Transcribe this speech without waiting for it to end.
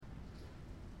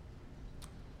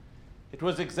It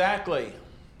was exactly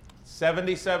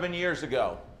 77 years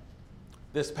ago,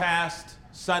 this past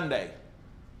Sunday,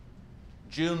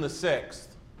 June the 6th,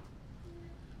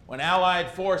 when Allied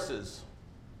forces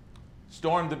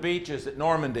stormed the beaches at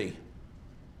Normandy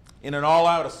in an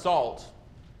all-out assault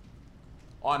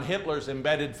on Hitler's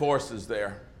embedded forces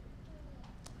there.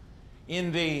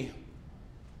 In the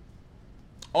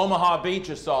Omaha Beach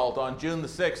assault on June the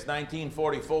 6th,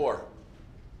 1944,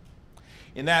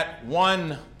 in that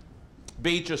one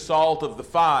beach assault of the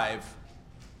 5,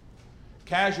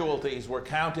 casualties were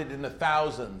counted in the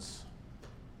thousands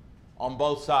on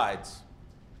both sides.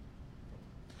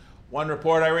 One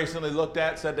report I recently looked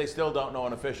at said they still don't know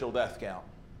an official death count.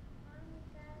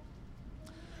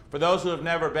 For those who have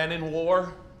never been in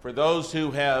war, for those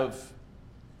who have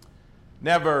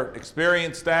never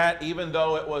experienced that, even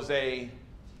though it was a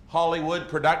Hollywood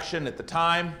production at the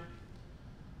time,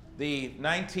 the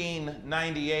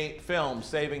 1998 film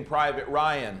Saving Private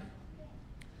Ryan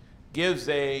gives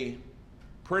a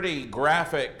pretty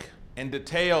graphic and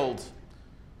detailed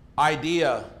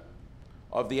idea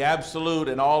of the absolute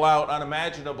and all-out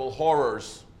unimaginable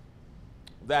horrors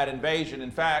of that invasion.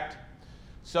 In fact,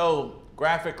 so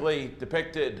graphically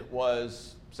depicted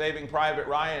was Saving Private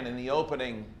Ryan in the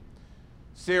opening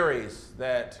series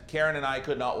that Karen and I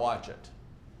could not watch it.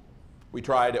 We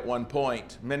tried at one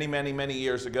point many, many, many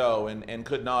years ago and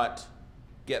could not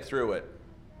get through it.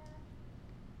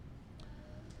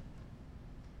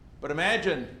 But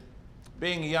imagine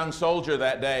being a young soldier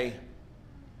that day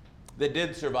that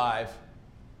did survive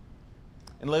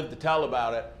and lived to tell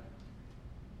about it.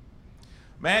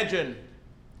 Imagine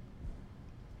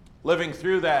living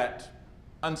through that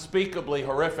unspeakably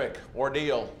horrific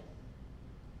ordeal,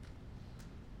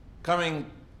 coming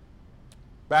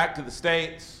back to the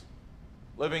States,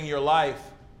 living your life,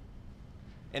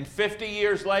 and 50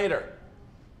 years later,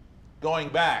 going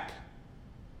back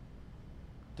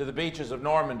to the beaches of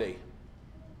Normandy,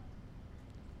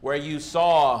 where you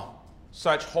saw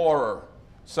such horror,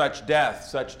 such death,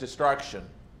 such destruction.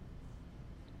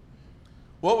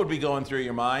 What would be going through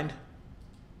your mind?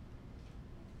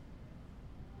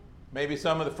 Maybe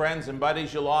some of the friends and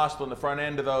buddies you lost when the front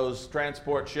end of those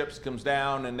transport ships comes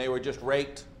down and they were just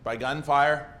raked by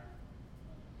gunfire.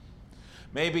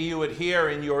 Maybe you would hear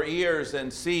in your ears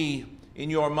and see in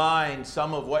your mind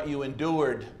some of what you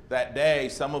endured that day,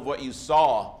 some of what you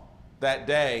saw that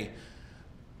day.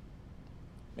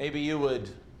 Maybe you would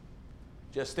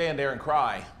just stand there and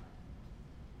cry.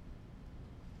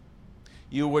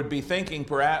 You would be thinking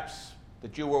perhaps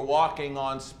that you were walking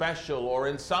on special, or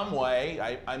in some way,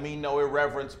 I mean no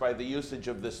irreverence by the usage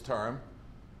of this term,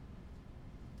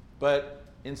 but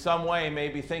in some way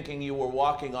maybe thinking you were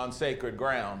walking on sacred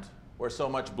ground where so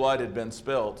much blood had been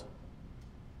spilled.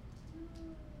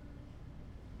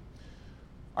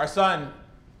 Our son,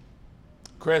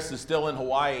 Chris, is still in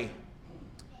Hawaii,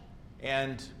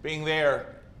 and being there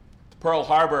at the Pearl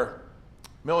Harbor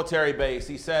military base,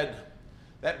 he said,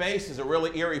 that base is a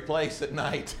really eerie place at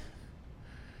night.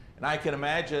 And I can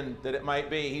imagine that it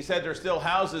might be. He said there's still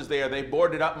houses there. They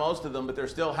boarded up most of them, but there's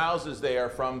still houses there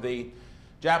from the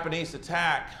Japanese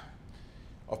attack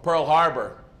of Pearl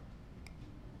Harbor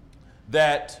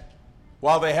that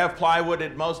while they have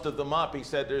plywooded most of them up, he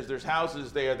said there's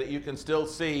houses there that you can still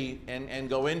see and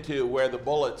go into where the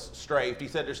bullets strafed. He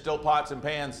said there's still pots and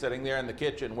pans sitting there in the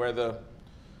kitchen where the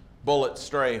bullets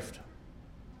strafed.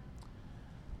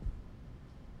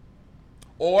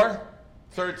 Or,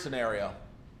 third scenario,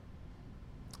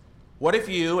 what if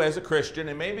you, as a Christian,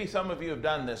 and maybe some of you have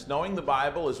done this, knowing the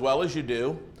Bible as well as you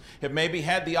do, have maybe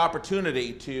had the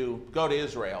opportunity to go to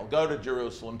Israel, go to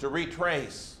Jerusalem, to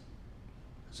retrace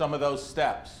some of those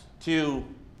steps, to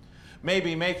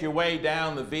maybe make your way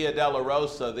down the Via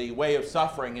Dolorosa, the way of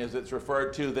suffering as it's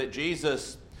referred to, that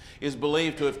Jesus is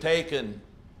believed to have taken,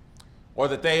 or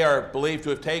that they are believed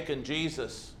to have taken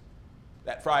Jesus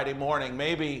that Friday morning,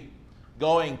 maybe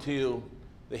going to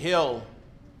the hill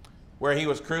where he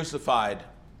was crucified,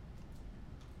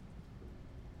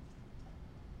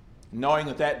 knowing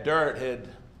that that dirt had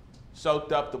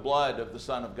soaked up the blood of the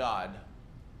Son of God.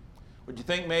 Would you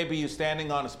think maybe you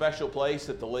standing on a special place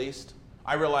at the least?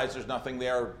 I realize there's nothing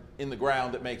there in the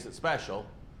ground that makes it special,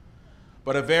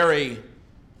 but a very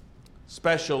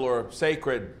special or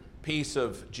sacred piece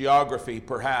of geography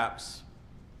perhaps.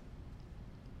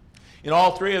 In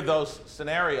all three of those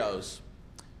scenarios,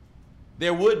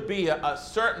 there would be a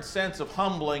certain sense of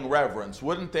humbling reverence,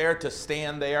 wouldn't there, to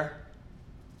stand there?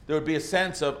 There would be a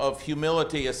sense of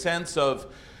humility, a sense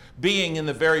of being in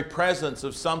the very presence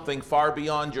of something far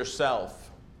beyond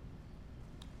yourself.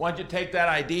 Why don't you take that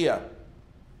idea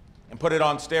and put it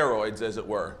on steroids, as it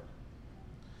were?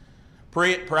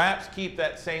 Perhaps keep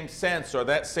that same sense or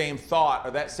that same thought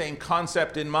or that same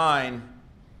concept in mind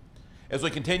as we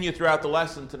continue throughout the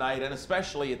lesson tonight, and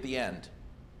especially at the end.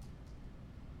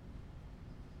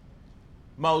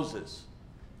 Moses.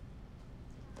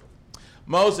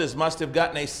 Moses must have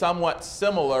gotten a somewhat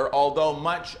similar, although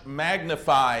much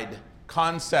magnified,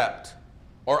 concept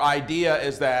or idea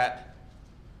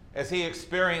as he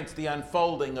experienced the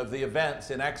unfolding of the events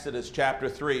in Exodus chapter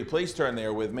 3. Please turn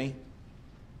there with me.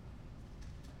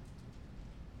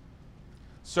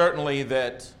 Certainly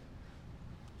that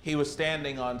he was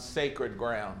standing on sacred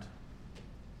ground.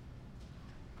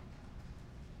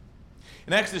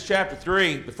 In Exodus chapter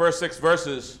 3, the first 6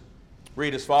 verses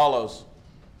read as follows.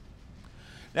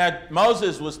 Now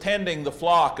Moses was tending the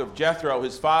flock of Jethro,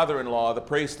 his father-in-law, the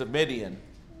priest of Midian.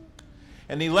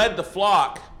 And he led the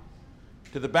flock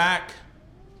to the back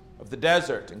of the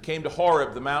desert and came to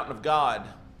Horeb, the mountain of God.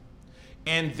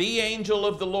 And the angel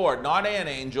of the Lord, not an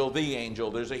angel, the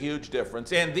angel, there's a huge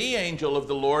difference. And the angel of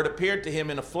the Lord appeared to him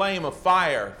in a flame of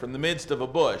fire from the midst of a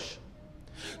bush.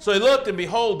 So he looked, and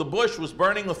behold, the bush was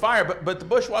burning with fire, but the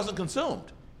bush wasn't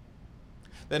consumed.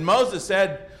 Then Moses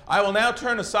said, I will now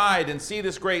turn aside and see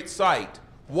this great sight,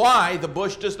 why the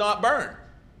bush does not burn.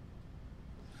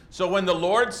 So when the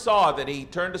Lord saw that he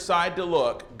turned aside to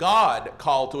look, God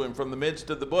called to him from the midst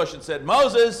of the bush and said,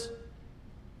 Moses,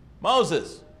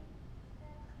 Moses.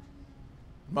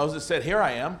 Moses said, Here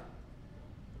I am.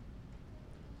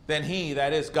 Then he,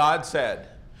 that is God, said,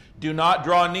 Do not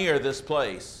draw near this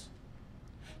place.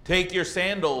 Take your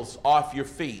sandals off your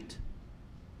feet,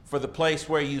 for the place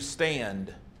where you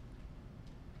stand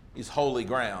is holy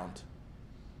ground.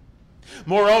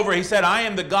 Moreover, he said, I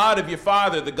am the God of your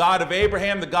father, the God of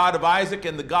Abraham, the God of Isaac,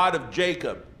 and the God of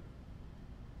Jacob.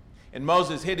 And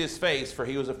Moses hid his face, for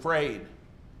he was afraid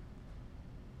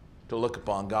to look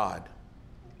upon God.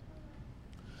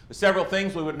 There's several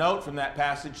things we would note from that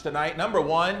passage tonight. Number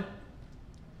one,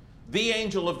 the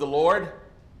angel of the Lord.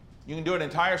 You can do an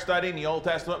entire study in the Old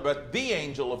Testament, but the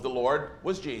angel of the Lord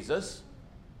was Jesus.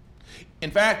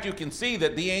 In fact, you can see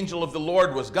that the angel of the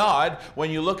Lord was God when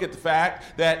you look at the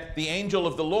fact that the angel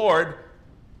of the Lord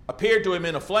appeared to him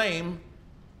in a flame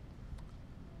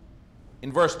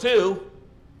in verse 2,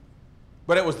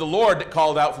 but it was the Lord that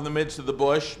called out from the midst of the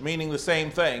bush, meaning the same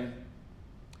thing.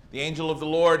 The angel of the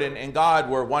Lord and God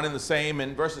were one and the same,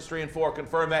 and verses 3 and 4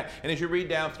 confirm that. And as you read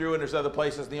down through, and there's other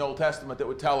places in the Old Testament that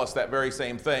would tell us that very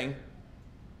same thing.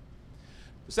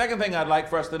 The second thing I'd like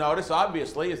for us to notice,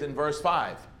 obviously, is in verse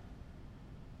 5.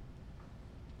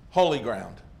 Holy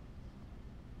ground.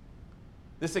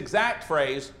 This exact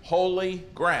phrase, holy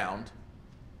ground,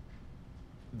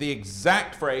 the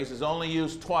exact phrase is only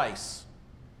used twice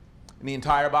in the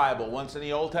entire Bible, once in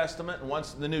the Old Testament and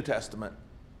once in the New Testament.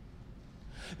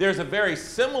 There's a very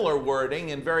similar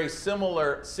wording and very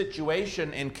similar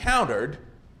situation encountered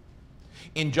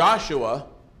in Joshua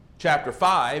chapter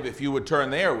 5, if you would turn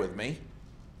there with me.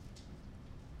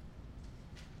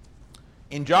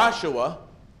 In Joshua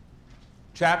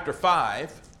chapter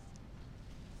 5,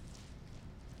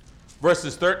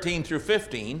 verses 13 through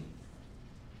 15,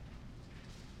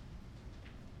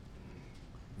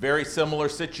 very similar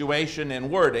situation and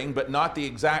wording, but not the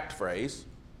exact phrase,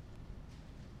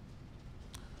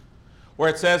 where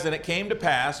it says, And it came to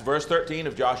pass, verse 13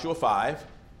 of Joshua 5,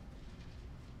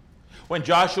 when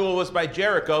Joshua was by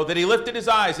Jericho, that he lifted his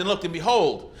eyes and looked, and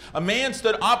behold, a man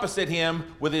stood opposite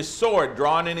him with his sword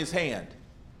drawn in his hand.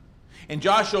 And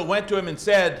Joshua went to him and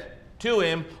said to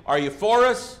him, Are you for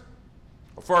us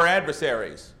or for our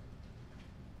adversaries?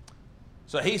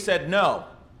 So he said, No,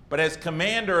 but as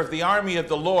commander of the army of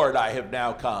the Lord I have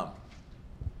now come.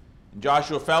 And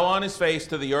Joshua fell on his face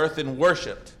to the earth and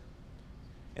worshipped,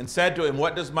 and said to him,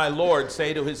 What does my Lord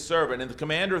say to his servant? And the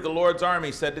commander of the Lord's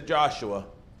army said to Joshua,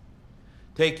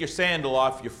 Take your sandal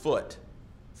off your foot,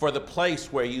 for the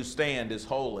place where you stand is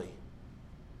holy.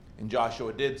 And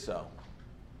Joshua did so.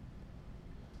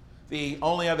 The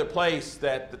only other place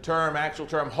that the actual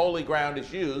term holy ground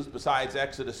is used, besides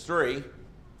Exodus 3,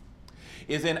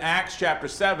 is in Acts chapter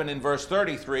 7 in verse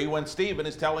 33, when Stephen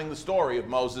is telling the story of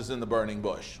Moses in the burning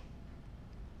bush.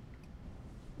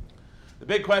 The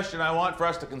big question I want for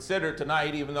us to consider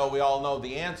tonight, even though we all know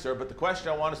the answer, but the question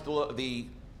I want us to look,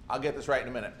 I'll get this right in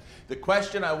a minute. The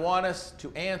question I want us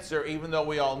to answer, even though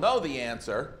we all know the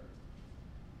answer,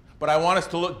 but I want us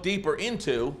to look deeper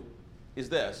into, is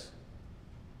this.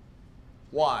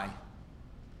 Why?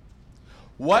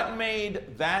 What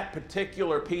made that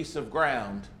particular piece of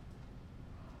ground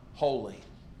holy?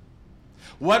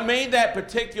 What made that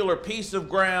particular piece of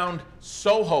ground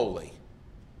so holy?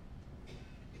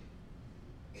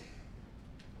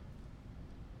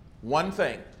 One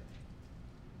thing.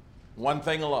 One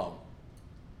thing alone.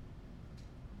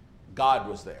 God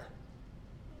was there.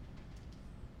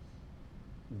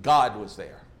 God was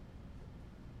there.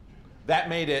 That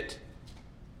made it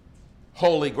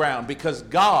holy ground, because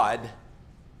God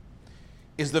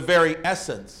is the very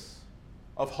essence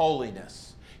of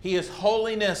holiness. He is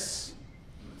holiness.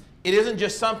 It isn't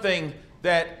just something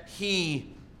that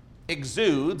he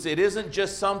exudes. It isn't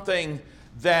just something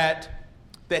that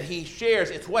he shares.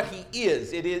 It's what he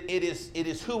is. It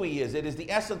is who he is. It is the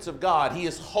essence of God. He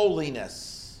is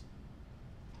holiness.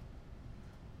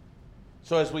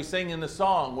 So as we sing in the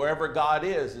song, wherever God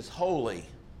is holy.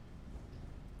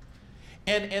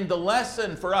 And the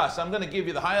lesson for us, I'm going to give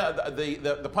you the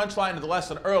punchline of the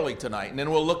lesson early tonight, and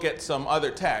then we'll look at some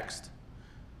other text.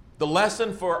 The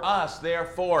lesson for us,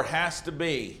 therefore, has to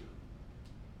be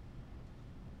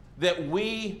that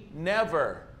we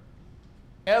never,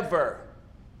 ever,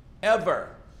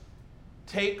 ever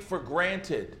take for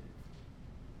granted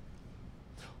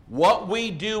what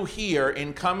we do here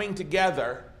in coming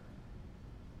together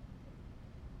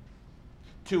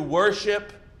to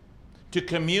worship, to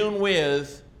commune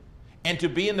with, and to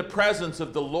be in the presence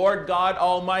of the Lord God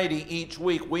Almighty each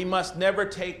week. We must never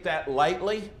take that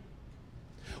lightly.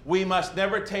 We must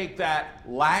never take that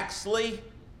laxly.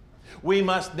 We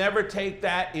must never take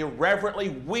that irreverently.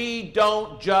 We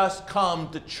don't just come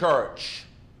to church.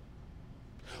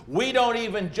 We don't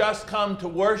even just come to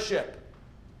worship.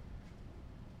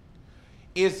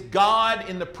 Is God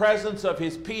in the presence of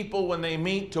his people when they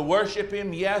meet to worship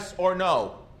him? Yes or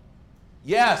no?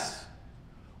 Yes.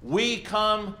 We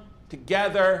come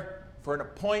together for an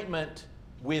appointment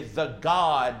with the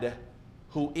God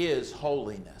who is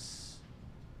holiness.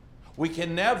 We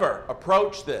can never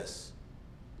approach this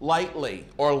lightly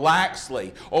or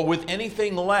laxly or with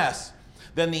anything less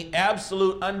than the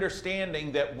absolute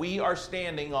understanding that we are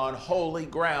standing on holy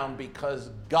ground because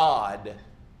God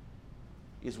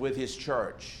is with his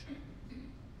church.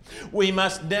 We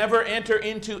must never enter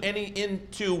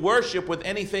into worship with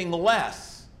anything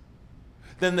less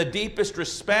than the deepest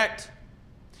respect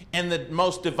and the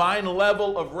most divine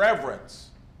level of reverence.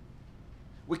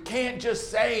 We can't just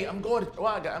say, I'm going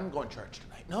to church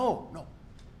tonight. No.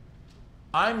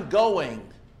 I'm going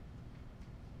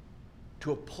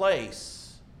to a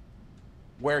place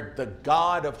where the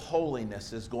God of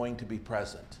holiness is going to be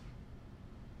present.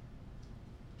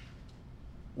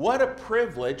 What a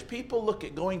privilege. People look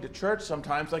at going to church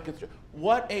sometimes like it's,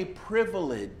 what a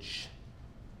privilege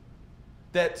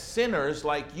that sinners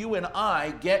like you and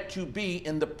I get to be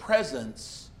in the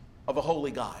presence of a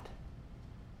holy God.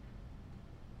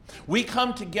 We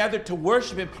come together to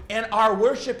worship him, and our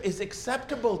worship is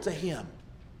acceptable to him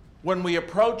when we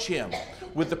approach him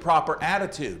with the proper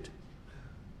attitude.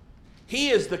 He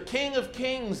is the King of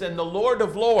kings and the Lord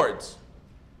of lords.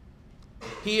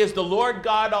 He is the Lord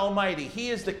God Almighty. He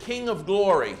is the King of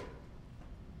glory.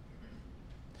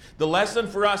 The lesson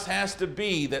for us has to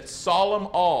be that solemn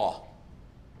awe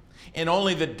and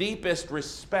only the deepest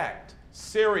respect,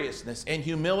 seriousness, and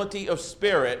humility of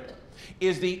spirit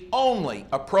is the only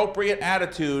appropriate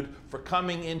attitude for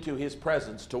coming into his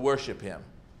presence to worship him.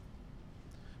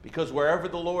 Because wherever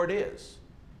the Lord is,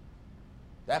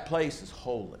 that place is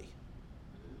holy.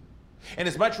 And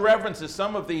as much reverence as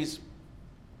some of these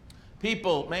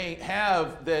people may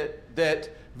have that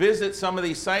visit some of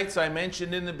these sites I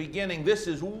mentioned in the beginning, this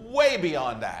is way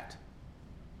beyond that.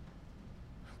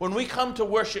 When we come to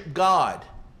worship God,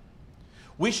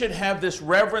 we should have this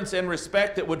reverence and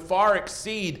respect that would far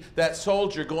exceed that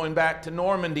soldier going back to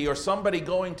Normandy, or somebody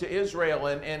going to Israel,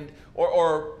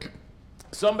 or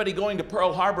somebody going to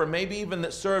Pearl Harbor, maybe even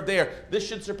that served there. This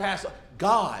should surpass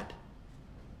God.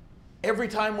 Every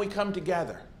time we come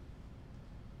together,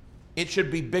 it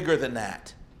should be bigger than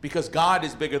that, because God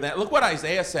is bigger than that. Look what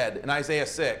Isaiah said in Isaiah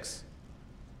 6.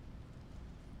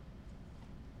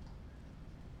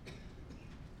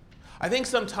 I think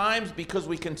sometimes because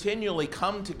we continually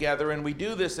come together and we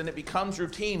do this and it becomes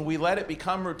routine, we let it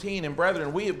become routine. And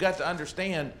brethren, we have got to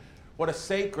understand what a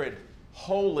sacred,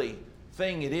 holy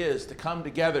thing it is to come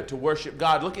together to worship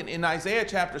God. Look in Isaiah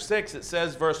chapter 6, it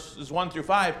says, verses 1 through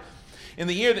 5, "In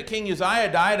the year that King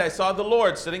Uzziah died, I saw the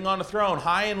Lord sitting on a throne,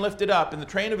 high and lifted up, and the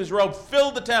train of his robe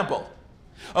filled the temple.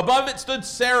 Above it stood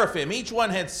seraphim. Each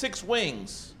one had 6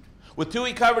 wings. With 2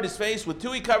 he covered his face, with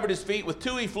 2 he covered his feet, with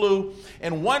 2 he flew,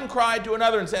 and one cried to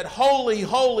another and said, Holy,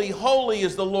 holy, holy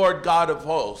is the Lord God of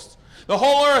hosts. The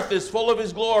whole earth is full of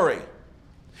his glory.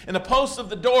 And the posts of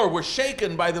the door were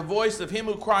shaken by the voice of him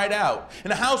who cried out.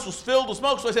 And the house was filled with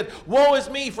smoke. So I said, Woe is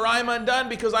me, for I am undone,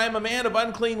 because I am a man of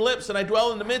unclean lips, and I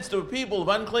dwell in the midst of a people of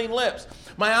unclean lips.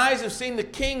 My eyes have seen the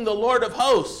King, the Lord of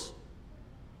hosts.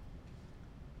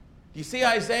 Do you see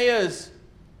Isaiah's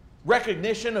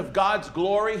recognition of God's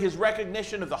glory, his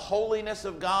recognition of the holiness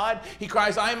of God? He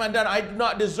cries, I am undone. I do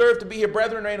not deserve to be here,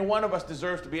 brethren. Any one of us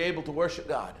deserves to be able to worship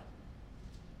God.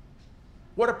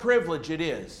 What a privilege it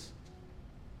is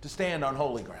to stand on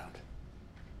holy ground.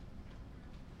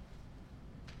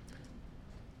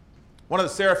 One of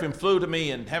the seraphim flew to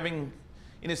me, and having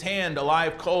in his hand a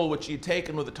live coal which he had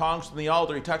taken with the tongs from the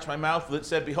altar, he touched my mouth with it,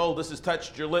 said, Behold, this has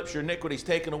touched your lips, your iniquity is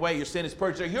taken away, your sin is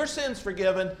purged. Are your sins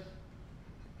forgiven?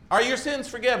 Are your sins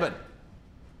forgiven?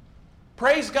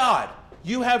 Praise God.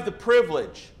 You have the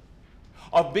privilege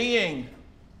of being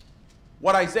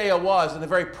what Isaiah was, in the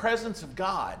very presence of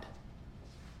God.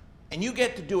 And you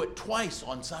get to do it twice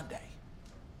on Sunday.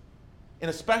 In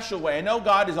a special way. I know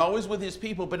God is always with his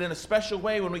people, but in a special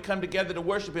way when we come together to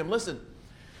worship him. Listen,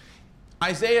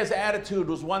 Isaiah's attitude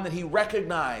was one that he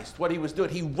recognized what he was doing.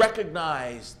 He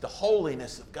recognized the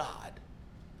holiness of God.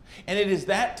 And it is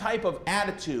that type of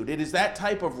attitude, it is that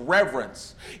type of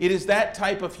reverence, it is that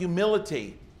type of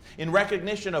humility in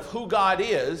recognition of who God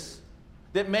is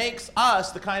that makes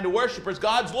us the kind of worshipers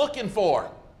God's looking for.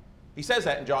 He says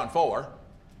that in John 4.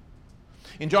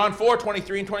 In John 4,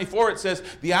 23 and 24, it says,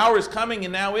 The hour is coming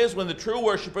and now is when the true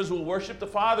worshipers will worship the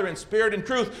Father in spirit and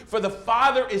truth, for the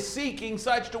Father is seeking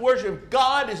such to worship.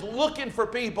 God is looking for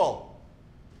people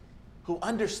who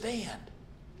understand.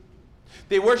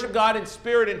 They worship God in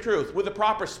spirit and truth, with the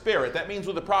proper spirit. That means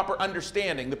with the proper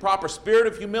understanding, the proper spirit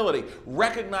of humility,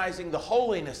 recognizing the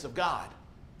holiness of God.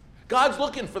 God's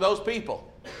looking for those people.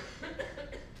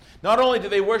 Not only do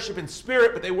they worship in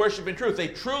spirit, but they worship in truth. They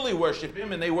truly worship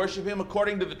him, and they worship him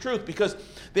according to the truth, because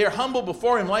they are humble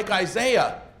before him like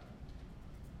Isaiah.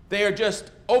 They are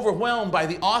just overwhelmed by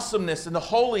the awesomeness and the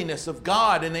holiness of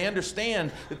God, and they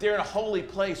understand that they're in a holy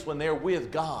place when they're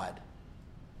with God.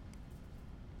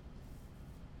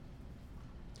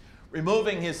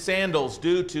 Removing his sandals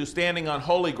due to standing on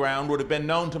holy ground would have been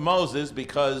known to Moses,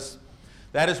 because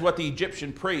that is what the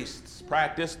Egyptian priests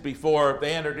practiced before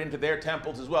they entered into their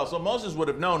temples as well. So Moses would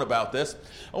have known about this.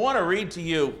 I want to read to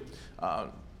you a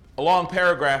long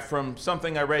paragraph from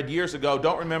something I read years ago.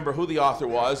 Don't remember who the author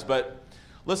was, but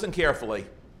listen carefully.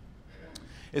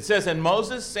 It says, And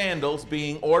Moses' sandals,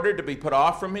 being ordered to be put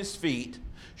off from his feet,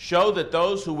 show that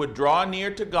those who would draw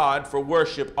near to God for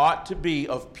worship ought to be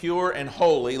of pure and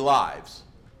holy lives.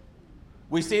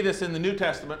 We see this in the New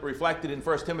Testament reflected in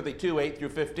 1 Timothy 2, 8 through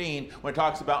 15, when it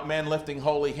talks about men lifting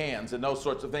holy hands and those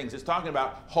sorts of things. It's talking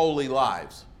about holy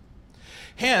lives.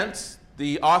 Hence,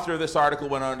 the author of this article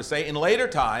went on to say, in later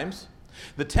times,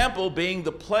 the temple being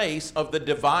the place of the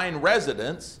divine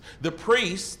residence, the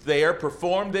priests there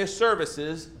performed their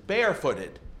services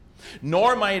barefooted.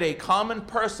 Nor might a common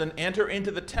person enter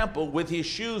into the temple with his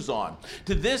shoes on.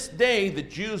 To this day, the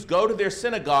Jews go to their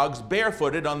synagogues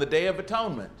barefooted on the Day of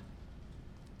Atonement.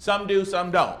 Some do,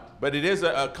 some don't, but it is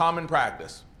a common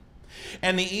practice.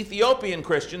 And the Ethiopian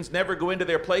Christians never go into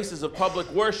their places of public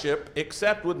worship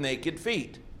except with naked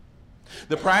feet.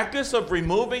 The practice of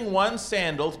removing one's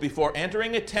sandals before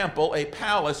entering a temple, a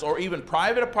palace, or even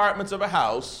private apartments of a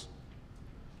house,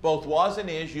 both was and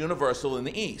is universal in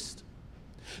the East.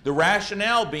 The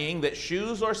rationale being that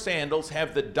shoes or sandals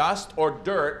have the dust or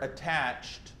dirt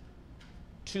attached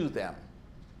to them.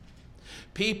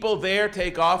 People there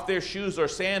take off their shoes or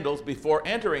sandals before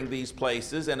entering these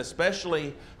places, and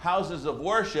especially houses of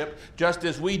worship, just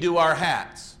as we do our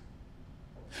hats.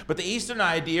 But the Eastern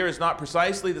idea is not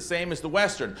precisely the same as the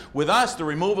Western. With us, the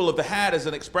removal of the hat is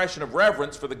an expression of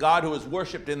reverence for the God who is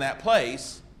worshipped in that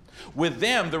place. With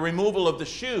them, the removal of the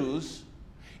shoes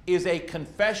is a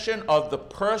confession of the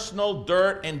personal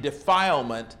dirt and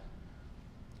defilement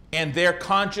and their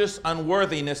conscious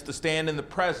unworthiness to stand in the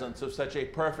presence of such a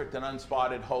perfect and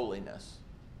unspotted holiness.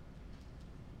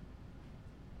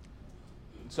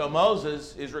 So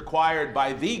Moses is required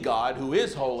by the God, who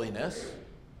is holiness,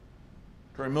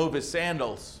 to remove his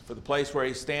sandals, for the place where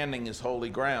he's standing is holy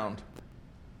ground.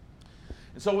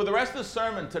 And so with the rest of the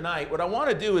sermon tonight, what I want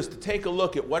to do is to take a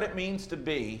look at what it means to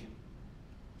be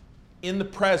in the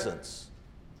presence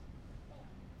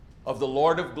of the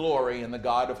Lord of glory and the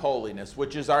God of holiness,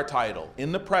 which is our title.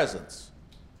 In the presence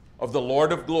of the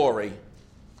Lord of glory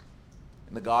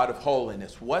and the God of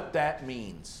holiness. What that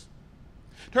means.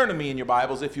 Turn to me in your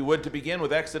Bibles, if you would, to begin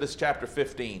with Exodus chapter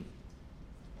 15.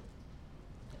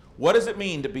 What does it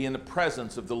mean to be in the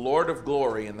presence of the Lord of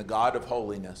glory and the God of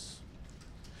holiness?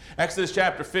 Exodus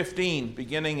chapter 15,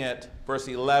 beginning at verse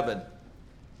 11.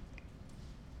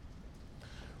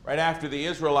 Right after the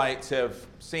Israelites have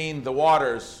seen the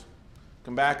waters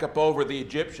come back up over the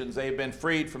Egyptians, they've been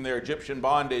freed from their Egyptian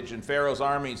bondage, and Pharaoh's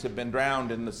armies have been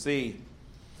drowned in the sea.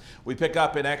 We pick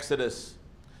up in Exodus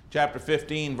chapter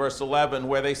 15, verse 11,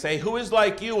 where they say, "Who is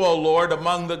like you, O Lord,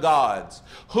 among the gods?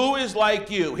 Who is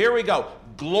like you?" Here we go.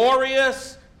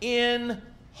 "Glorious in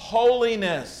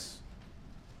holiness,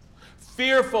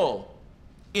 fearful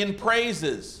in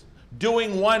praises,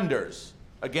 doing wonders."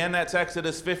 Again, that's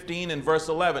Exodus 15 and verse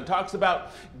 11. Talks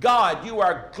about God, you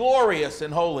are glorious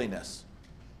in holiness.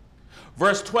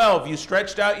 Verse 12, "You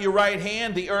stretched out your right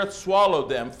hand, the earth swallowed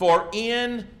them. For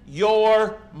in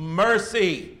your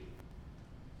mercy,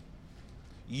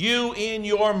 you in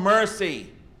your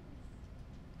mercy,"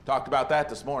 talked about that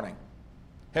this morning,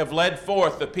 "have led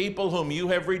forth the people whom you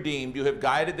have redeemed. You have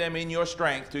guided them in your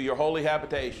strength to your holy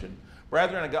habitation."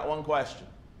 Brethren, I got one question.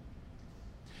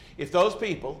 If those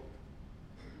people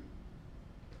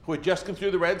who had just come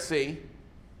through the Red Sea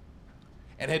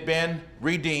and had been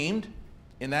redeemed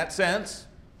in that sense,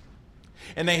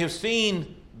 and they have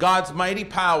seen God's mighty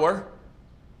power,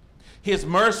 His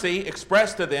mercy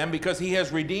expressed to them because He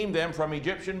has redeemed them from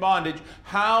Egyptian bondage,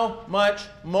 how much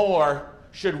more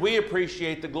should we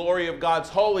appreciate the glory of God's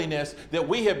holiness, that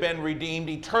we have been redeemed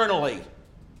eternally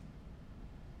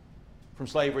from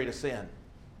slavery to sin?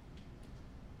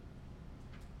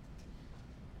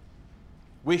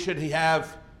 We should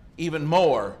have even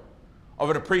more of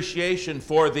an appreciation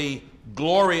for the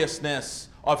gloriousness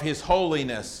of His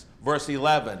holiness. Verse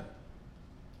 11.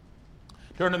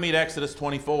 Turn to me to Exodus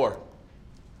 24.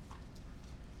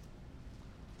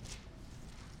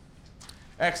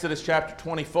 Exodus chapter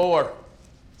 24. I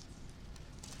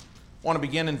want to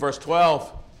begin in verse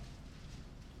 12.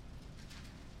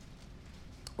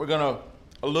 We're going to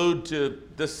allude to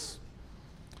this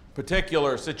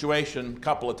particular situation a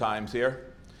couple of times here.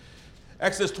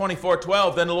 Exodus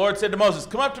 24:12, "Then the Lord said to Moses,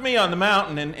 Come up to me on the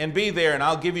mountain and be there, and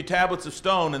I'll give you tablets of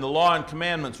stone and the law and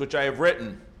commandments which I have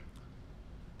written,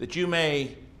 that you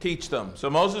may teach them." So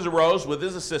Moses arose with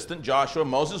his assistant Joshua.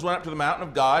 Moses went up to the mountain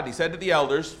of God. He said to the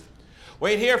elders,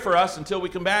 "Wait here for us until we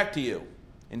come back to you.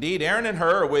 Indeed, Aaron and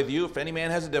Hur are with you. If any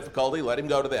man has a difficulty, let him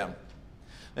go to them."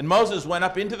 Then Moses went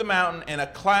up into the mountain, and a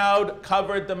cloud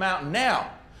covered the mountain.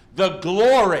 Now, the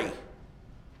glory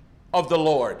of the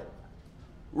Lord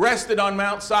rested on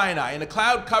Mount Sinai, and the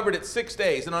cloud covered it 6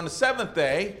 days. And on the seventh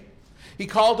day, He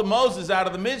called to Moses out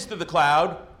of the midst of the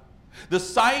cloud. The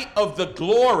sight of the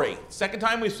glory, second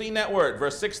time we've seen that word,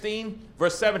 verse 16,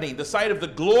 verse 17, the sight of the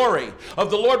glory of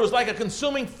the Lord was like a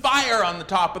consuming fire on the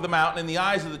top of the mountain in the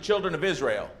eyes of the children of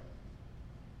Israel.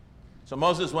 So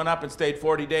Moses went up and stayed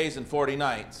 40 days and 40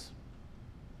 nights.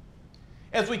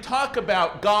 As we talk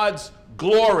about God's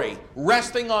glory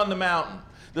resting on the mountain,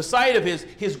 the sight of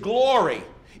His glory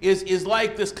is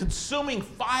like this consuming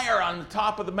fire on the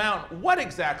top of the mountain. What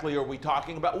exactly are we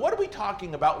talking about? What are we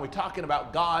talking about when we're talking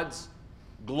about God's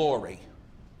glory?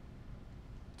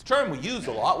 It's a term we use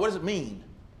a lot. What does it mean?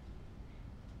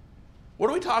 What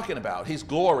are we talking about? His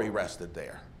glory rested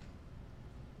there.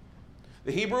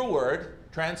 The Hebrew word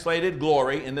translated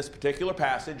glory in this particular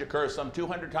passage occurs some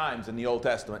 200 times in the Old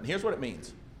Testament. And here's what it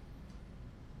means.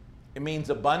 It means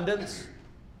abundance,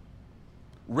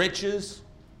 riches,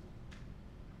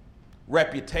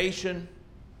 reputation,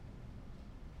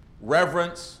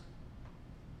 reverence,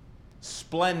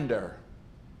 splendor,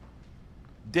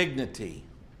 dignity,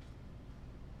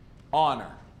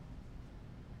 honor,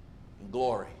 and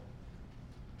glory.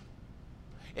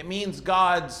 It means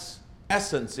God's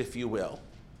essence, if you will.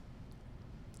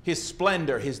 His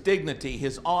splendor, His dignity,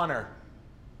 His honor.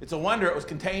 It's a wonder it was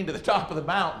contained to the top of the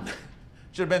mountain. It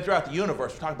should have been throughout the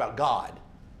universe. We're talking about God.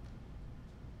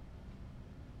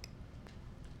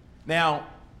 Now,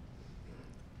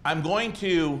 I'm going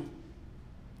to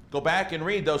go back and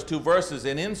read those two verses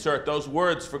and insert those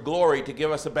words for glory to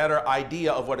give us a better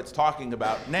idea of what it's talking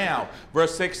about. Now,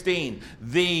 verse 16,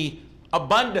 the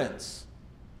abundance,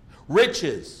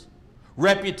 riches,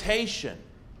 reputation,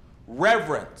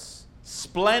 reverence,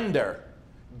 splendor,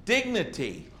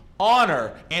 dignity,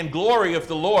 honor, and glory of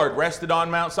the Lord rested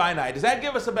on Mount Sinai. Does that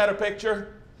give us a better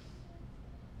picture?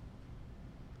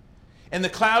 And the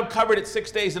cloud covered it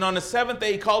 6 days. And on the seventh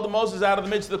day, He called to Moses out of the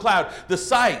midst of the cloud. The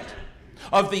sight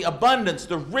of the abundance,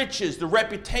 the riches, the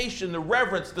reputation, the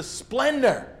reverence, the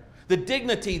splendor, the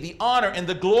dignity, the honor, and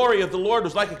the glory of the Lord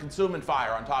was like a consuming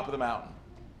fire on top of the mountain.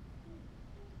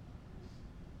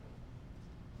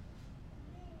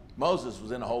 Moses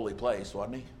was in a holy place,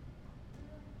 wasn't he?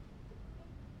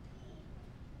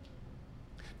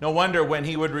 No wonder when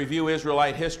he would review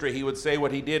Israelite history, he would say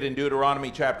what he did in Deuteronomy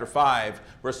chapter 5,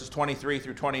 verses 23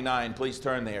 through 29. Please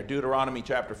turn there. Deuteronomy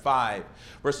chapter 5,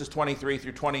 verses 23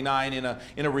 through 29. In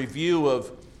a review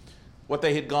of what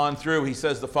they had gone through, he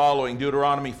says the following.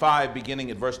 Deuteronomy 5, beginning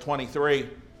at verse 23.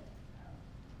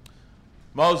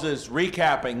 Moses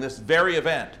recapping this very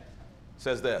event.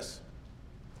 says this.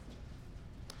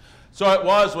 So it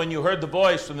was when you heard the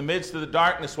voice from the midst of the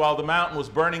darkness while the mountain was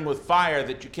burning with fire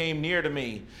that you came near to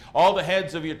me, all the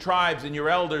heads of your tribes and your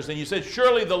elders, and you said,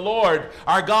 surely the Lord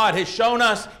our God has shown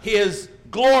us his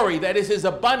glory, that is his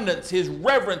abundance, his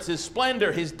reverence, his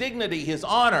splendor, his dignity, his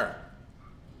honor,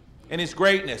 and his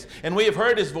greatness. And we have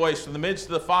heard his voice from the midst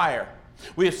of the fire.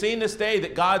 We have seen this day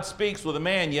that God speaks with a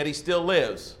man, yet he still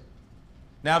lives.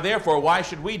 Now therefore, why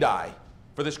should we die?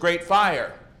 For this great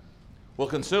fire will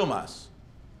consume us.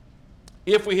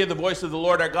 If we hear the voice of the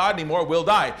Lord our God anymore, we'll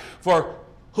die. For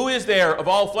who is there of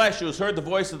all flesh who has heard the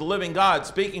voice of the living God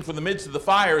speaking from the midst of the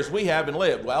fire as we have and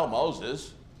lived? Well,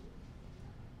 Moses.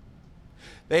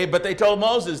 But they told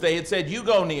Moses, they had said, you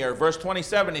go near, verse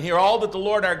 27, and hear all that the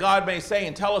Lord our God may say,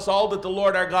 and tell us all that the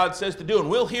Lord our God says to do, and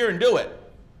we'll hear and do it.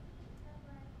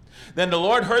 Then the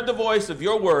Lord heard the voice of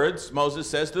your words, Moses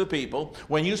says to the people,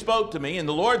 when you spoke to me, and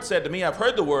the Lord said to me, I've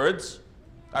heard the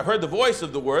voice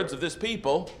of the words of this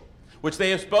people, which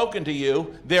they have spoken to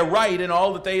you. They're right in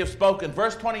all that they have spoken.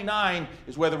 Verse 29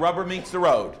 is where the rubber meets the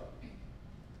road.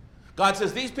 God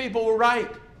says, these people were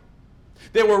right.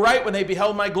 They were right when they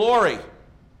beheld my glory.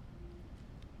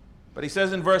 But he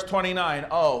says in verse 29,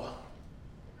 oh,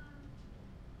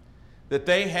 that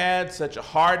they had such a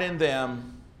heart in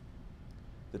them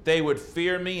that they would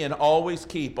fear me and always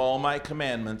keep all my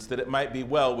commandments, that it might be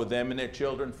well with them and their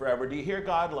children forever. Do you hear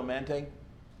God lamenting?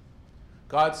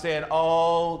 God saying,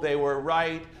 oh, they were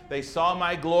right. They saw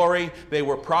my glory. They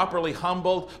were properly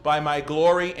humbled by my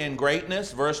glory and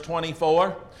greatness. Verse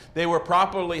 24. They were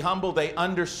properly humbled. They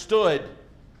understood.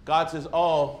 God says,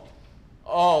 oh,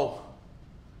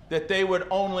 that they would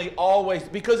only always,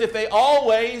 because if they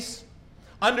always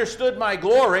understood my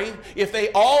glory, if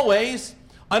they always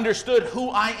understood who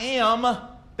I am,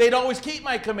 they'd always keep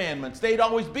my commandments. They'd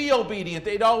always be obedient.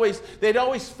 They'd always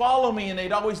follow me, and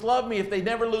they'd always love me if they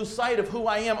never lose sight of who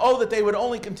I am. Oh, that they would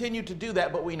only continue to do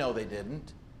that, but we know they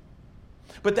didn't.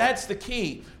 But that's the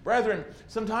key. Brethren,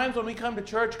 sometimes when we come to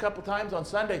church a couple times on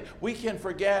Sunday, we can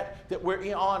forget that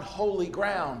we're on holy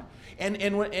ground.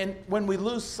 And when we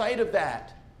lose sight of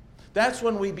that, that's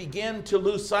when we begin to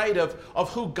lose sight of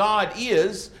who God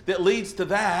is, that leads to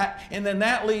that. And then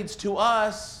that leads to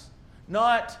us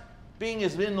not being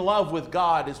as in love with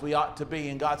God as we ought to be.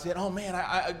 And God said, oh man,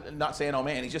 I'm not saying oh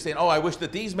man, he's just saying, oh, I wish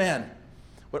that these men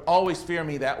would always fear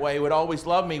me that way, would always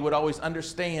love me, would always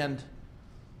understand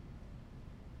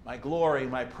my glory,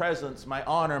 my presence, my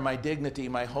honor, my dignity,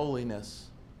 my holiness.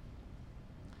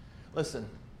 Listen,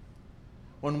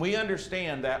 when we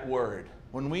understand that word,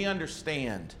 when we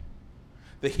understand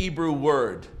the Hebrew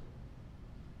word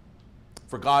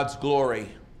for God's glory,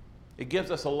 it gives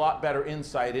us a lot better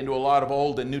insight into a lot of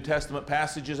Old and New Testament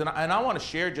passages, and I want to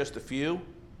share just a few.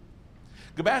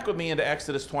 Go back with me into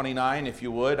Exodus 29, if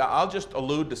you would. I'll just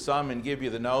allude to some and give you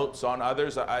the notes on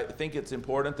others. I think it's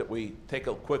important that we take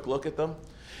a quick look at them.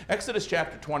 Exodus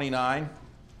chapter 29,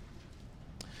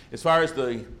 as far as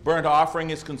the burnt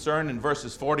offering is concerned, in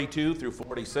verses 42 through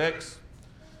 46.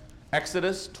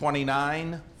 Exodus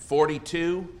 29,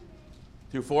 42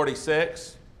 through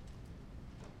 46.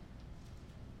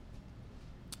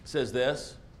 Says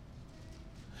this,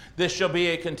 this shall be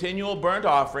a continual burnt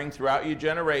offering throughout your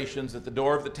generations at the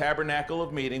door of the tabernacle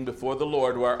of meeting before the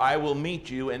Lord, where I will meet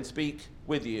you and speak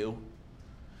with you.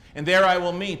 And there I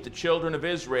will meet the children of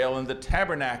Israel, and the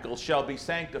tabernacle shall be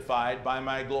sanctified by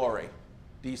my glory.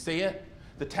 Do you see it?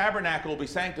 The tabernacle will be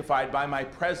sanctified by my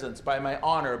presence, by my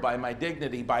honor, by my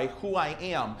dignity, by who I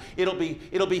am. It'll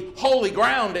be holy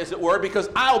ground, as it were, because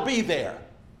I'll be there.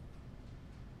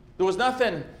 There was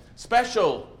nothing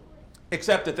special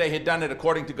except that they had done it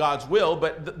according to God's will,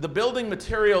 but the building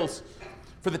materials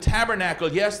for the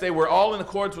tabernacle, yes, they were all in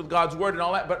accordance with God's word and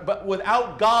all that, but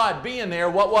without God being there,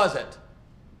 what was it?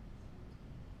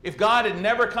 If God had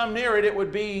never come near it, it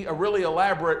would be a really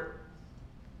elaborate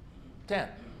tent,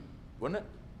 wouldn't it?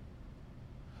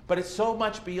 But it's so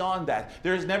much beyond that.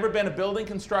 There has never been a building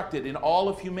constructed in all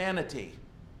of humanity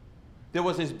that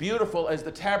was as beautiful as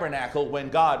the tabernacle when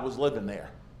God was living there.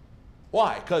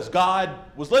 Why? Because God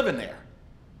was living there.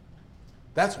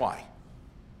 That's why.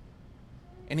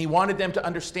 And he wanted them to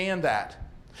understand that.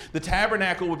 The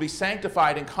tabernacle would be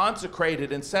sanctified and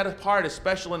consecrated and set apart as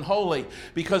special and holy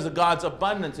because of God's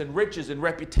abundance and riches and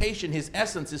reputation, his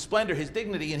essence, his splendor, his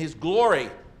dignity, and his glory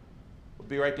would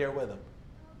be right there with him.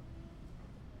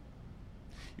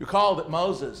 You recall that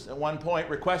Moses at one point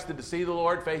requested to see the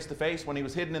Lord face to face when he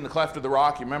was hidden in the cleft of the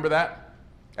rock. You remember that?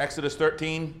 Exodus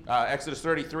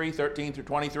 33, 13 through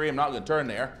 23. I'm not going to turn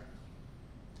there.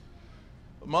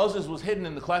 But Moses was hidden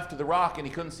in the cleft of the rock and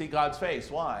he couldn't see God's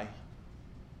face. Why?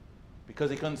 because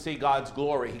he couldn't see God's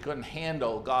glory. He couldn't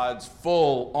handle God's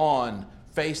full-on,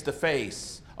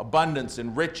 face-to-face abundance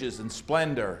and riches and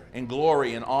splendor and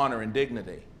glory and honor and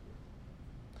dignity.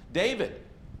 David,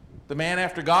 the man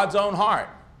after God's own heart,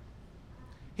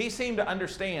 he seemed to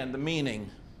understand the meaning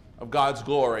of God's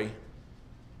glory.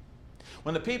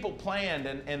 When the people planned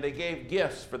and they gave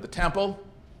gifts for the temple,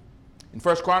 in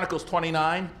 1 Chronicles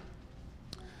 29,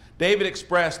 David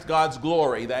expressed God's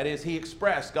glory. That is, he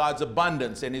expressed God's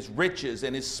abundance and his riches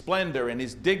and his splendor and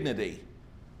his dignity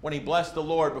when he blessed the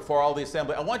Lord before all the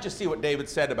assembly. I want you to see what David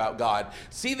said about God.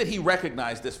 See that he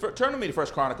recognized this. Turn with me to 1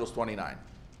 Chronicles 29.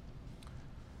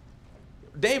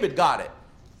 David got it.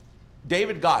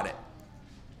 David got it.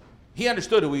 He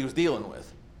understood who he was dealing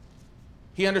with.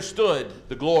 He understood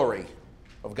the glory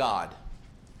of God.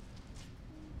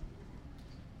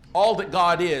 All that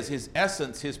God is, his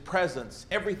essence, his presence,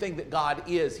 everything that God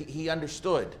is, he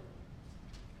understood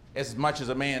as much as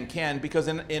a man can. Because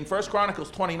in 1 Chronicles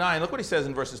 29, look what he says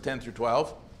in verses 10 through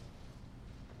 12.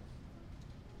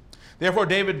 Therefore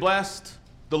David blessed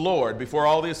the Lord before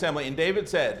all the assembly. And David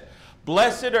said,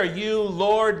 Blessed are you,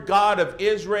 Lord God of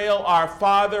Israel, our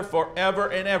Father, forever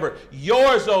and ever.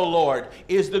 Yours, O Lord,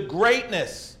 is the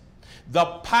greatness, the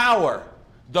power,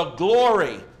 the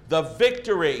glory, the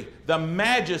victory, the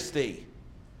majesty.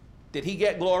 Did he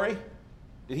get glory?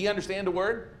 Did he understand the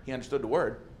word? He understood the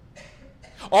word.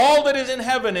 All that is in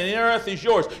heaven and in earth is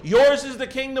yours. Yours is the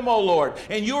kingdom, O Lord,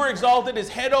 and you are exalted as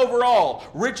head over all.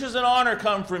 Riches and honor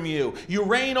come from you. You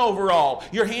reign over all.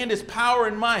 Your hand is power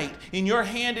and might. In your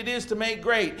hand it is to make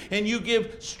great, and you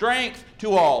give strength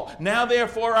to all. Now,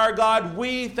 therefore, our God,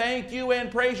 we thank you and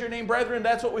praise your name, brethren.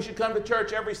 That's what we should come to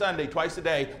church every Sunday, twice a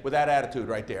day, with that attitude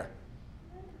right there.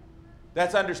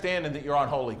 That's understanding that you're on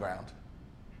holy ground.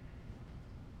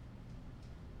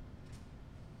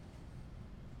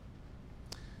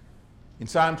 In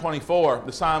Psalm 24,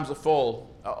 the Psalms are full.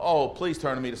 Oh, please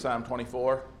turn to me to Psalm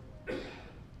 24.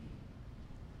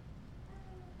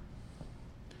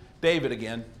 David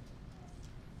again.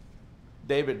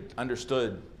 David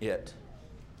understood it.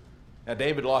 Now,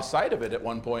 David lost sight of it at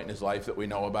one point in his life that we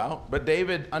know about, but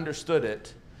David understood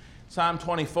it. Psalm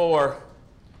 24,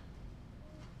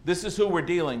 this is who we're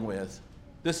dealing with.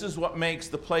 This is what makes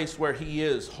the place where he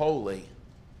is holy.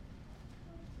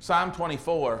 Psalm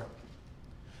 24.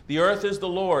 The earth is the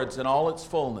Lord's and all its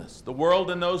fullness, the world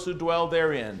and those who dwell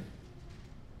therein.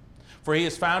 For he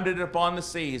has founded it upon the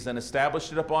seas and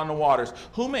established it upon the waters.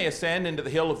 Who may ascend into the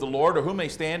hill of the Lord, or who may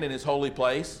stand in his holy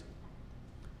place?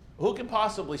 Who can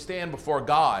possibly stand before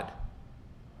God?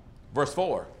 Verse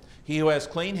 4, he who has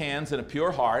clean hands and a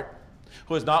pure heart,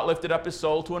 who has not lifted up his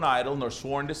soul to an idol, nor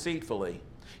sworn deceitfully,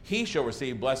 he shall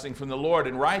receive blessing from the Lord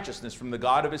and righteousness from the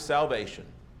God of his salvation.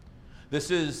 This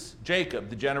is Jacob,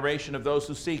 the generation of those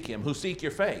who seek him, who seek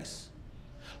your face.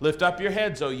 Lift up your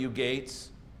heads, O you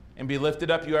gates, and be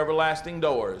lifted up, you everlasting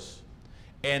doors,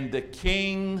 and the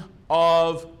King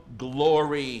of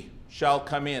glory shall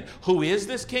come in. Who is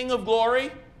this King of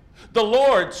glory? The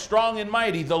Lord strong and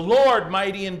mighty, the Lord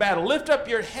mighty in battle. Lift up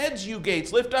your heads, you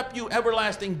gates. Lift up, you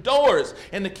everlasting doors,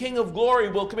 and the King of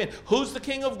glory will come in. Who's the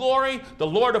King of glory? The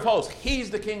Lord of hosts. He's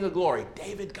the King of glory.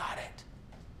 David got it.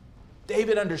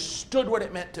 David understood what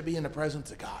it meant to be in the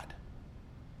presence of God.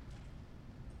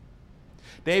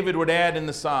 David would add in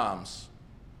the Psalms,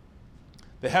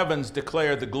 the heavens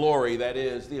declare the glory, that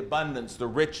is, the abundance, the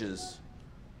riches,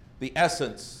 the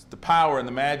essence, the power, and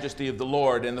the majesty of the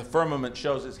Lord, and the firmament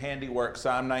shows his handiwork,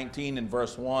 Psalm 19 and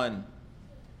verse 1.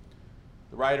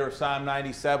 The writer of Psalm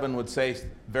 97 would say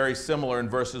very similar in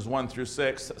verses 1 through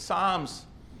 6. Psalms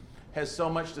has so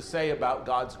much to say about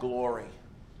God's glory.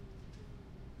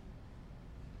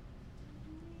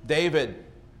 David,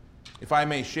 if I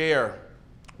may share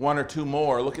one or two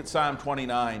more, look at Psalm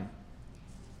 29.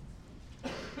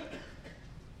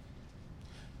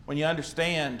 When you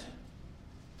understand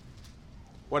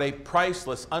what a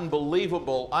priceless,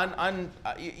 unbelievable,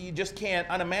 you just can't,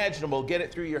 unimaginable, get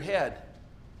it through your head.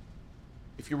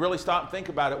 If you really stop and think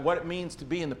about it, what it means to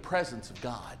be in the presence of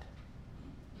God.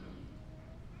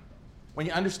 When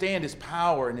you understand his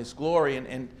power and his glory,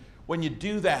 and when you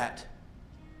do that,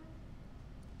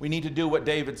 we need to do what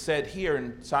David said here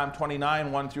in Psalm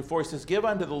 29, 1 through 4. He says, Give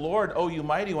unto the Lord, O you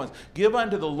mighty ones. Give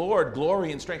unto the Lord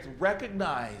glory and strength.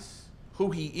 Recognize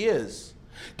who he is.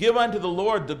 Give unto the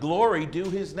Lord the glory due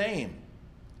his name.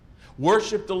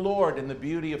 Worship the Lord in the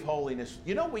beauty of holiness.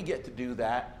 You know we get to do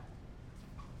that.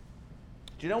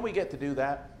 Do you know we get to do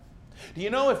that? Do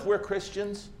you know if we're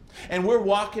Christians and we're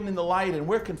walking in the light and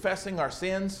we're confessing our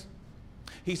sins,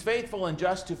 He's faithful and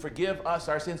just to forgive us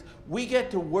our sins. We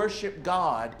get to worship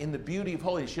God in the beauty of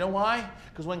holiness. You know why?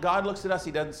 Because when God looks at us,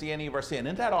 he doesn't see any of our sin.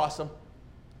 Isn't that awesome?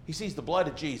 He sees the blood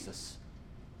of Jesus.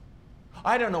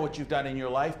 I don't know what you've done in your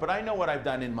life, but I know what I've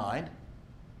done in mine.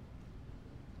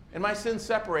 And my sins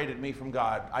separated me from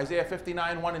God. Isaiah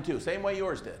 59, 1 and 2, same way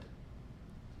yours did.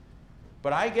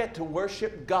 But I get to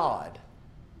worship God.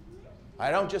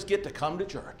 I don't just get to come to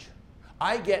church.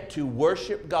 I get to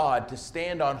worship God, to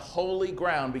stand on holy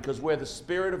ground, because where the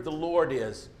Spirit of the Lord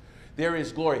is, there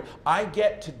is glory. I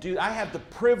have the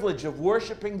privilege of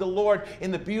worshiping the Lord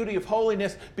in the beauty of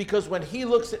holiness, because when he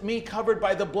looks at me covered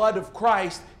by the blood of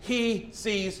Christ, he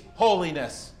sees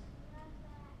holiness.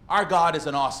 Our God is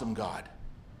an awesome God.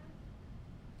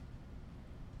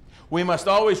 We must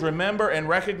always remember and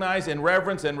recognize and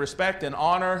reverence and respect and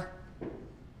honor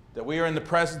that we are in the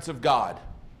presence of God.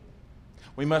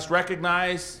 We must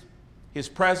recognize his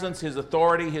presence, his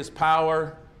authority, his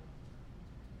power,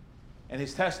 and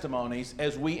his testimonies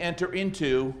as we enter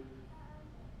into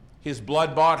his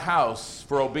blood-bought house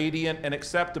for obedient and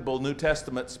acceptable New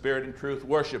Testament spirit and truth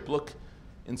worship. Look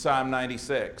in Psalm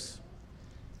 96.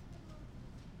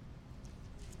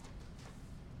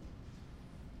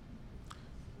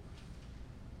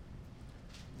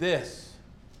 This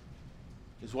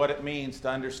is what it means to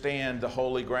understand the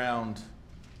holy ground,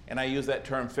 and I use that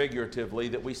term figuratively,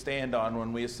 that we stand on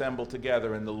when we assemble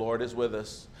together and the Lord is with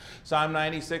us. Psalm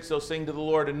 96, so sing to the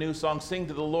Lord a new song. Sing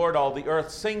to the Lord, all the earth.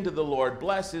 Sing to the Lord.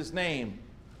 Bless his name.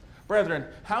 Brethren,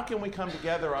 how can we come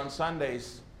together on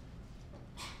Sundays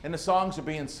and the songs are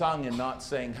being sung and not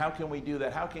sing? How can we do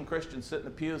that? How can Christians sit in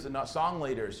the pews and not song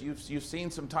leaders? You've seen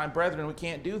some time. Brethren, we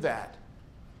can't do that.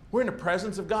 We're in the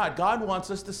presence of God. God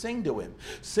wants us to sing to him.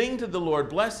 Sing to the Lord.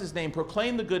 Bless his name.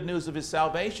 Proclaim the good news of his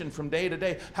salvation from day to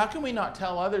day. How can we not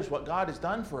tell others what God has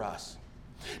done for us?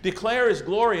 Declare his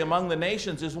glory among the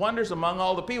nations, his wonders among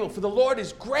all the people. For the Lord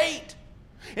is great,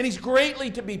 and he's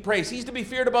greatly to be praised. He's to be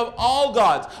feared above all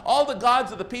gods. All the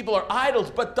gods of the people are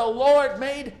idols, but the Lord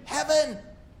made heaven.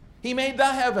 He made the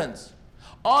heavens.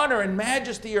 Honor and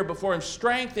majesty are before him.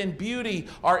 Strength and beauty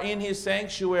are in his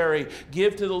sanctuary.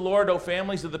 Give to the Lord, O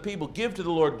families of the people. Give to the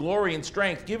Lord glory and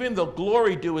strength. Give him the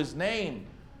glory due his name.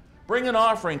 Bring an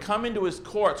offering. Come into his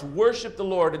courts. Worship the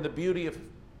Lord in the beauty of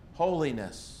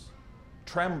holiness.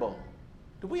 Tremble.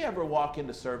 Do we ever walk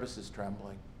into services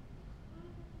trembling?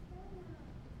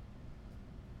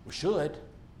 We should.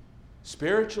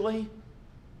 Spiritually,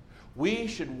 we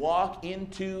should walk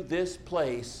into this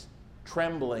place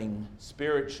trembling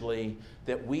spiritually,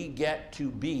 that we get to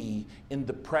be in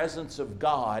the presence of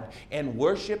God and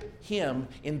worship him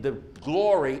in the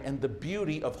glory and the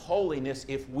beauty of holiness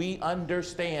if we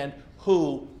understand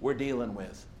who we're dealing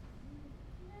with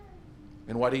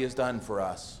and what he has done for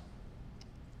us.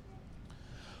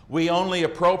 We only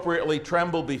appropriately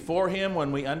tremble before him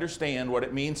when we understand what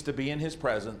it means to be in his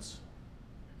presence.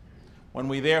 When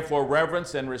we therefore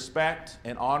reverence and respect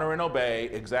and honor and obey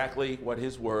exactly what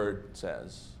his word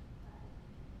says.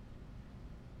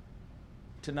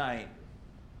 Tonight,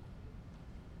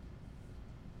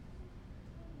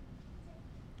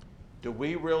 do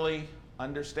we really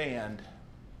understand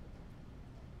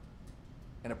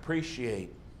and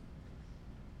appreciate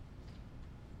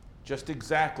just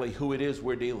exactly who it is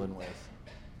we're dealing with?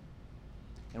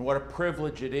 And what a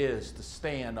privilege it is to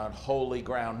stand on holy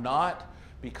ground, not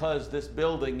because this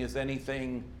building is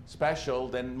anything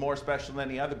special, more special than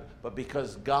any other, but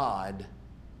because God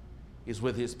is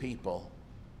with his people.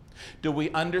 Do we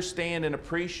understand and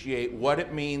appreciate what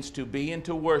it means to be and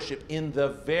to worship in the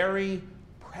very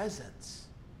presence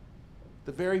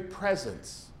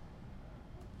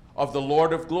of the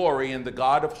Lord of glory and the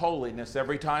God of holiness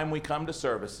every time we come to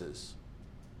services?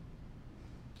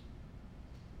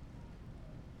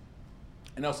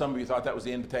 I know some of you thought that was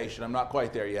the invitation. I'm not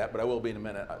quite there yet, but I will be in a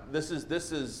minute. This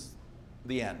is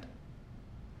the end.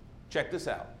 Check this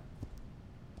out.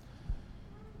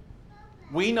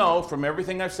 We know from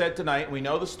everything I've said tonight, we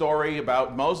know the story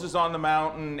about Moses on the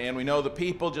mountain, and we know the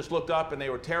people just looked up and they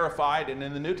were terrified. And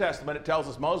in the New Testament, it tells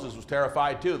us Moses was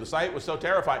terrified too. The sight was so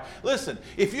terrifying. Listen,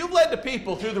 if you've led the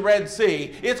people through the Red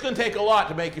Sea, it's going to take a lot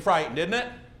to make you frightened, isn't it?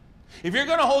 If you're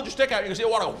going to hold your stick out, you're going to see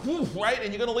water go whoosh, right?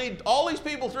 And you're going to lead all these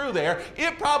people through there.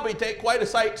 It probably take quite a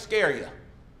sight to scare you.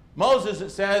 Moses,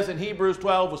 it says in Hebrews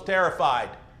 12, was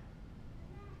terrified.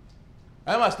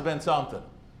 That must have been something.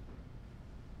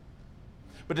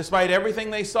 But despite everything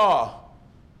they saw,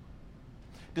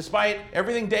 despite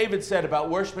everything David said about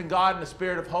worshiping God in the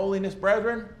spirit of holiness,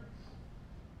 brethren,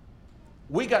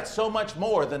 we got so much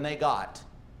more than they got.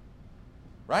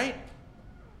 Right?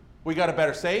 We got a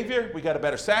better Savior. We got a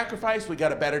better sacrifice. We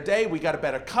got a better day. We got a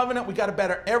better covenant. We got a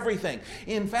better everything.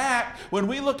 In fact, when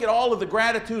we look at all of the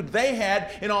gratitude they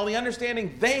had and all the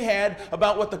understanding they had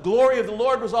about what the glory of the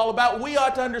Lord was all about, we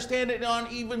ought to understand it on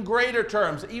even greater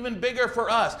terms, even bigger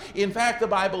for us. In fact, the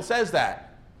Bible says that.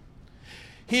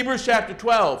 Hebrews chapter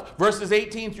 12, verses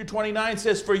 18 through 29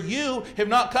 says, "For you have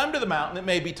not come to the mountain that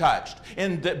may be touched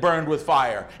and that burned with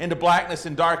fire, into blackness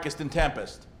and darkest and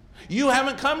tempest. You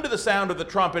haven't come to the sound of the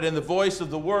trumpet and the voice of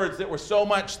the words that were so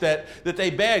much that they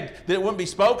begged that it wouldn't be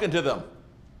spoken to them.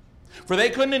 For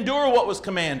they couldn't endure what was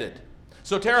commanded.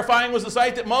 So terrifying was the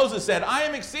sight that Moses said, 'I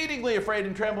am exceedingly afraid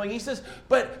and trembling.'" He says,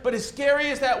 but as scary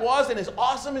as that was and as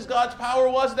awesome as God's power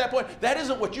was at that point, that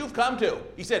isn't what you've come to.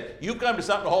 He said, you've come to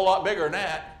something a whole lot bigger than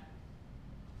that.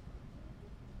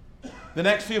 The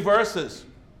next few verses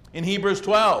in Hebrews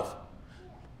 12.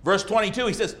 Verse 22,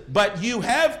 he says, "But you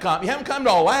have come." You haven't come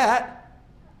to all that.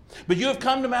 "But you have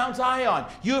come to Mount Zion.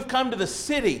 You have come to the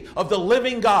city of the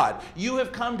living God. You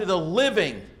have come to the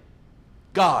living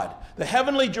God, the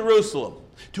heavenly Jerusalem,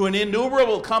 to an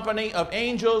innumerable company of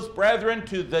angels, brethren,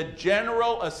 to the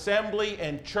general assembly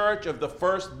and church of the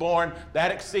firstborn." That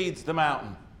exceeds the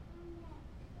mountain.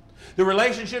 The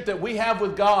relationship that we have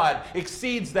with God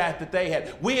exceeds that they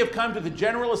had. We have come to the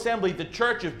general assembly, the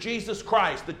church of Jesus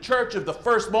Christ, the church of the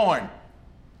firstborn.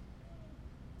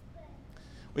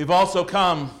 We've also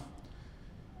come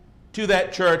to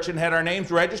that church and had our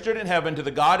names registered in heaven, to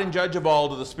the God and judge of all,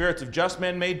 to the spirits of just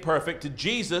men made perfect. To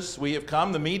Jesus we have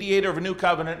come, the mediator of a new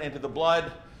covenant, and to the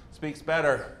blood speaks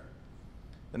better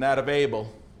than that of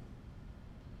Abel.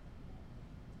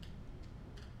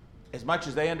 As much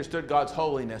as they understood God's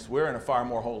holiness, we're in a far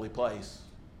more holy place.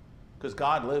 Because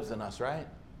God lives in us, right?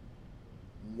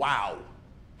 Wow.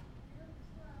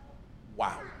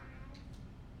 Wow.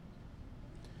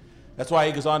 That's why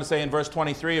he goes on to say in verse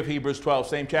 23 of Hebrews 12,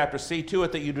 same chapter, "See to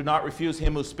it that you do not refuse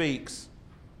him who speaks."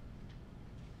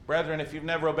 Brethren, if you've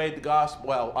never obeyed the gospel,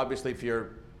 well, obviously if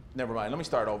you're, never mind, let me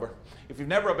start over. If you've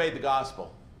never obeyed the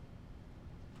gospel,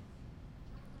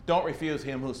 don't refuse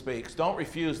him who speaks. Don't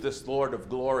refuse this Lord of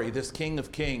glory, this King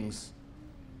of kings.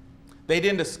 They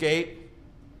didn't escape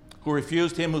who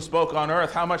refused him who spoke on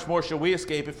earth. How much more shall we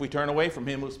escape if we turn away from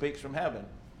him who speaks from heaven?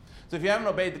 So if you haven't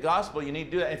obeyed the gospel, you need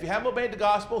to do that. If you haven't obeyed the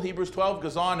gospel, Hebrews 12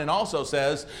 goes on and also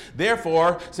says,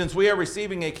 "Therefore, since we are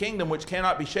receiving a kingdom which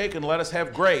cannot be shaken, let us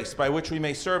have grace by which we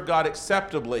may serve God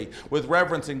acceptably with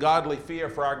reverence and godly fear,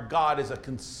 for our God is a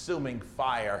consuming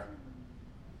fire."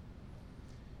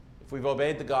 If we've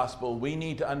obeyed the gospel, we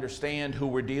need to understand who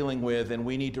we're dealing with, and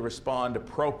we need to respond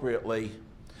appropriately,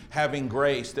 having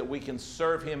grace that we can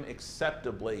serve him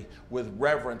acceptably with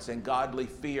reverence and godly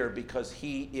fear, because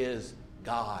he is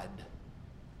God.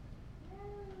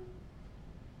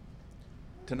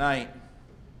 Tonight,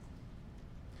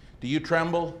 do you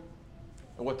tremble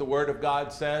at what the Word of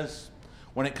God says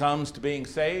when it comes to being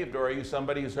saved? Or are you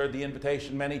somebody who's heard the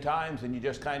invitation many times and you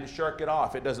just kind of shirk it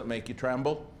off? It doesn't make you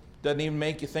tremble. Doesn't even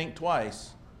make you think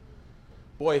twice.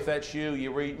 Boy, if that's you,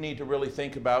 you need to really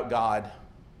think about God.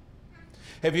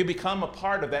 Have you become a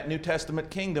part of that New Testament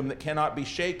kingdom that cannot be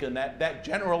shaken, that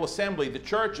general assembly, the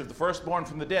church of the firstborn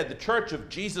from the dead, the church of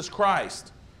Jesus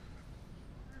Christ,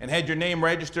 and had your name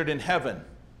registered in heaven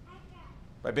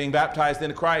by being baptized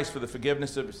into Christ for the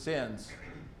forgiveness of sins?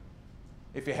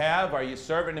 If you have, are you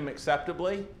serving him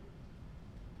acceptably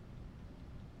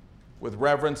with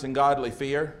reverence and godly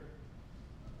fear?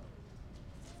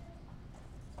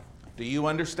 Do you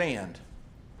understand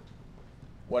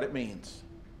what it means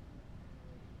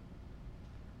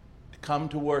to come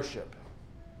to worship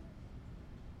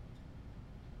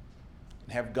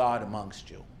and have God amongst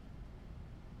you?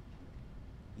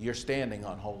 You're standing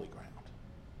on holy ground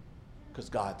because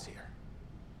God's here.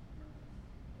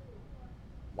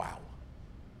 Wow.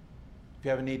 If you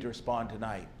have a need to respond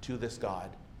tonight to this God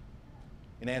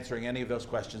in answering any of those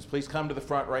questions, please come to the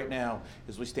front right now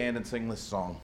as we stand and sing this song.